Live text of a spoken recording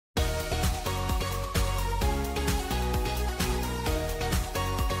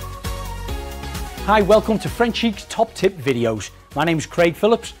Hi, welcome to Frenchic's Top Tip Videos. My name is Craig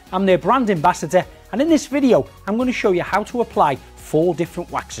Phillips, I'm their brand ambassador, and in this video I'm going to show you how to apply 4 different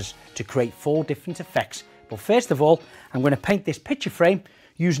waxes to create 4 different effects. But first of all, I'm going to paint this picture frame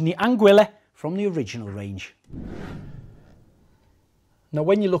using the anguilla from the original range. Now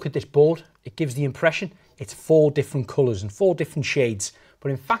when you look at this board, it gives the impression it's 4 different colours and 4 different shades,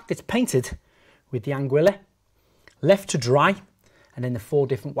 but in fact it's painted with the anguilla, left to dry, and then the 4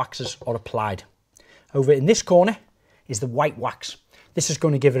 different waxes are applied. Over in this corner is the white wax. This is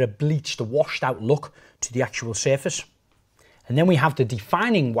going to give it a bleached, a washed out look to the actual surface. And then we have the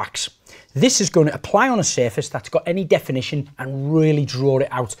defining wax. This is going to apply on a surface that's got any definition and really draw it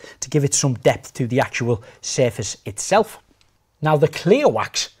out to give it some depth to the actual surface itself. Now the clear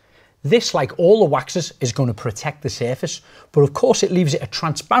wax, this, like all the waxes, is going to protect the surface, but of course it leaves it a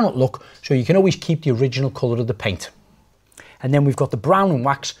transparent look, so you can always keep the original colour of the paint. And then we've got the browning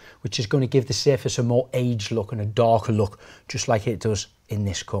wax, which is going to give the surface a more aged look and a darker look, just like it does in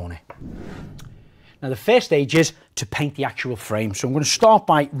this corner. Now the first stage is to paint the actual frame. So I'm going to start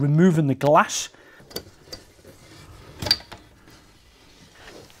by removing the glass.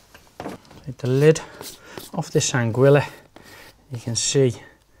 Take the lid off this anguilla. You can see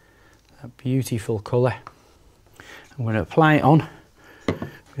that beautiful colour. I'm going to apply it on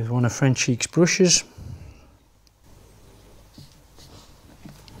with one of Frenchic's brushes.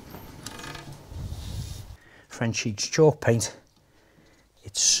 Frenchic's chalk paint,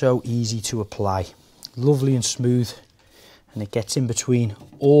 it's so easy to apply, lovely and smooth, and it gets in between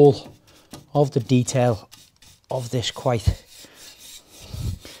all of the detail of this quite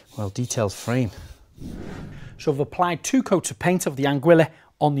well detailed frame. So I've applied 2 coats of paint of the anguilla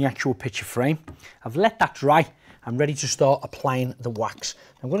on the actual picture frame. I've let that dry. I'm ready to start applying the wax.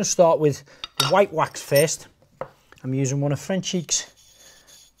 I'm going to start with the white wax first. I'm using one of Frenchic's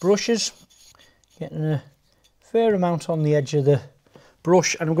brushes, getting a fair amount on the edge of the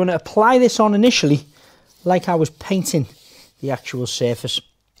brush, and I'm going to apply this on initially like I was painting the actual surface.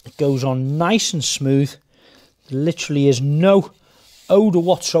 It goes on nice and smooth. There literally is no odour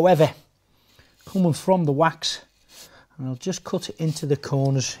whatsoever coming from the wax, and I'll just cut it into the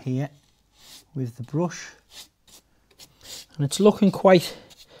corners here with the brush, and it's looking quite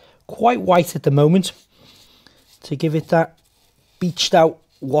white at the moment to give it that beached out,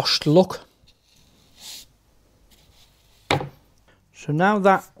 washed look. So now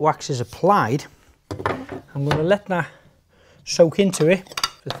that wax is applied, I'm going to let that soak into it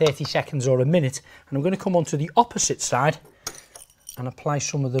for 30 seconds or a minute, and I'm going to come onto the opposite side and apply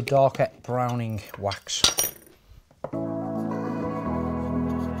some of the darker browning wax.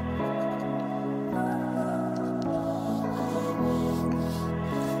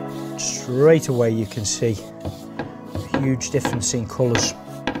 Straight away you can see a huge difference in colours.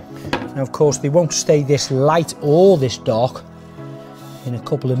 Now of course they won't stay this light or this dark in a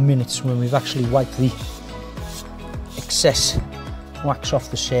couple of minutes when we've actually wiped the excess wax off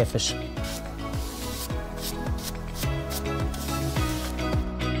the surface.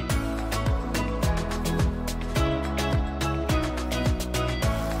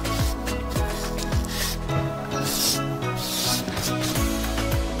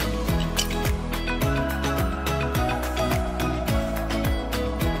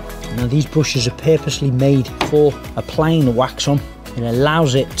 Now these brushes are purposely made for applying the wax on. It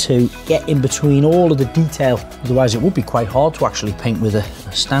allows it to get in between all of the detail, otherwise it would be quite hard to actually paint with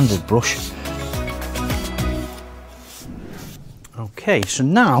a standard brush. Okay, so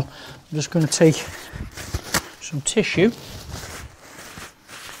now I'm just going to take some tissue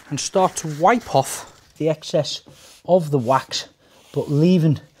and start to wipe off the excess of the wax, but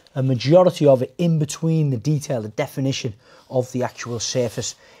leaving a majority of it in between the detail, the definition of the actual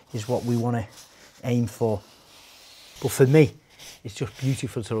surface is what we want to aim for. But for me, it's just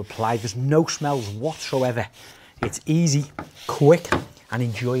beautiful to apply. There's no smells whatsoever. It's easy, quick, and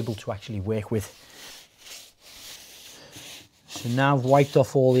enjoyable to actually work with. So now I've wiped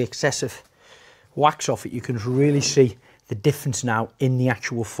off all the excessive wax off it, you can really see the difference now in the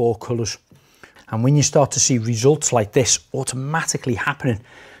actual 4 colours. And when you start to see results like this automatically happening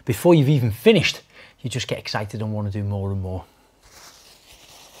before you've even finished, you just get excited and want to do more and more.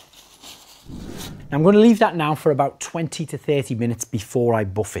 Now I'm going to leave that now for about 20 to 30 minutes before I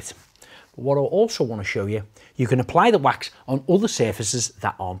buff it. But what I also want to show you, you can apply the wax on other surfaces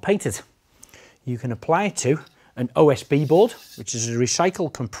that aren't painted. You can apply it to an OSB board, which is a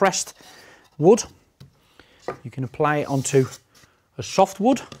recycled compressed wood. You can apply it onto a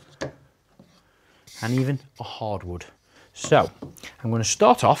softwood and even a hardwood. So I'm going to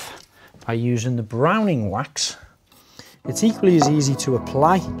start off by using the browning wax. It's equally as easy to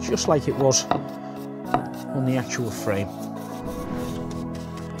apply, just like it was on the actual frame.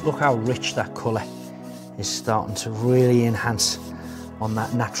 Look how rich that colour is starting to really enhance on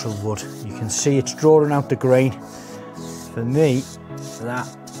that natural wood. You can see it's drawing out the grain. For me, that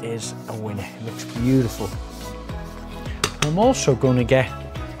is a winner. It looks beautiful. I'm also going to get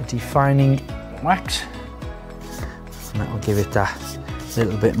a defining wax, and that will give it that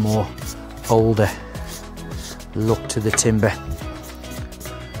little bit more older look to the timber.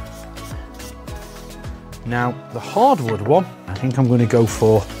 Now the hardwood one, I think I'm going to go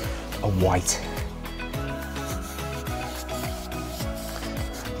for a white.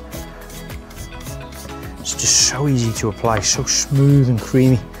 It's just so easy to apply, so smooth and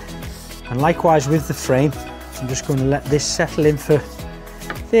creamy. And likewise with the frame, I'm just going to let this settle in for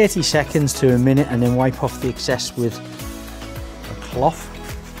 30 seconds to a minute and then wipe off the excess with a cloth.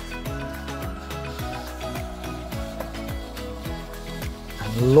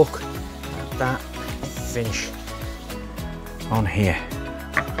 And look at that finish on here.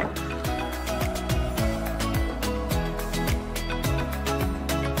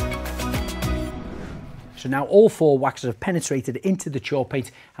 So now all 4 waxes have penetrated into the chalk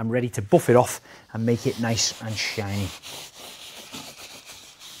paint. I'm ready to buff it off and make it nice and shiny.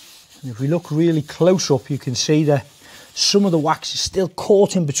 And if we look really close up, you can see that some of the wax is still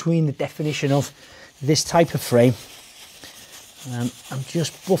caught in between the definition of this type of frame. I'm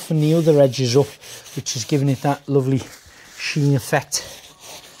just buffing the other edges up, which is giving it that lovely sheen effect.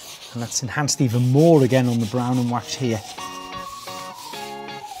 And that's enhanced even more again on the brown and wax here.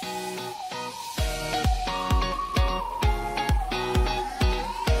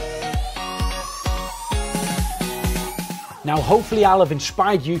 Now hopefully I'll have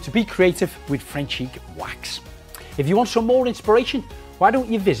inspired you to be creative with Frenchic wax. If you want some more inspiration, why don't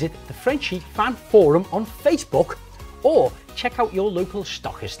you visit the Frenchic fan forum on Facebook, or check out your local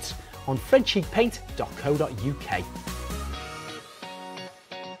stockists on frenchicpaint.co.uk.